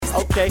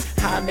Okay,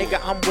 high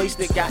nigga, I'm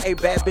wasted. Got a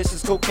bad bitch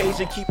that's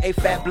Caucasian. Keep a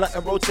fat blunt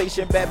in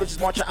rotation. Bad bitches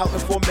marching out in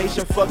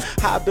formation. Fuck,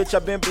 high bitch, I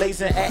been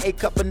blazing. At a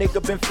cup, a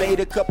nigga been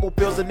faded. Couple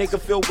pills, a nigga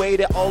feel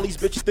weighted. All these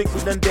bitches think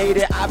we done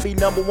dated. I be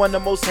number one,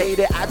 the most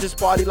hated. I just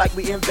party like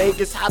we in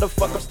Vegas. How the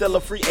fuck I'm still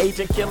a free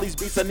agent? Kill these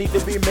beats, I need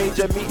to be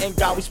major. Me and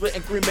God, we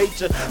splitting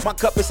cremation. My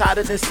cup is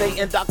hotter than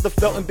Satan. Dr.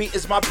 Felton beat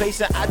is my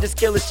patient. I just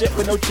kill the shit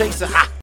with no chaser. Ha!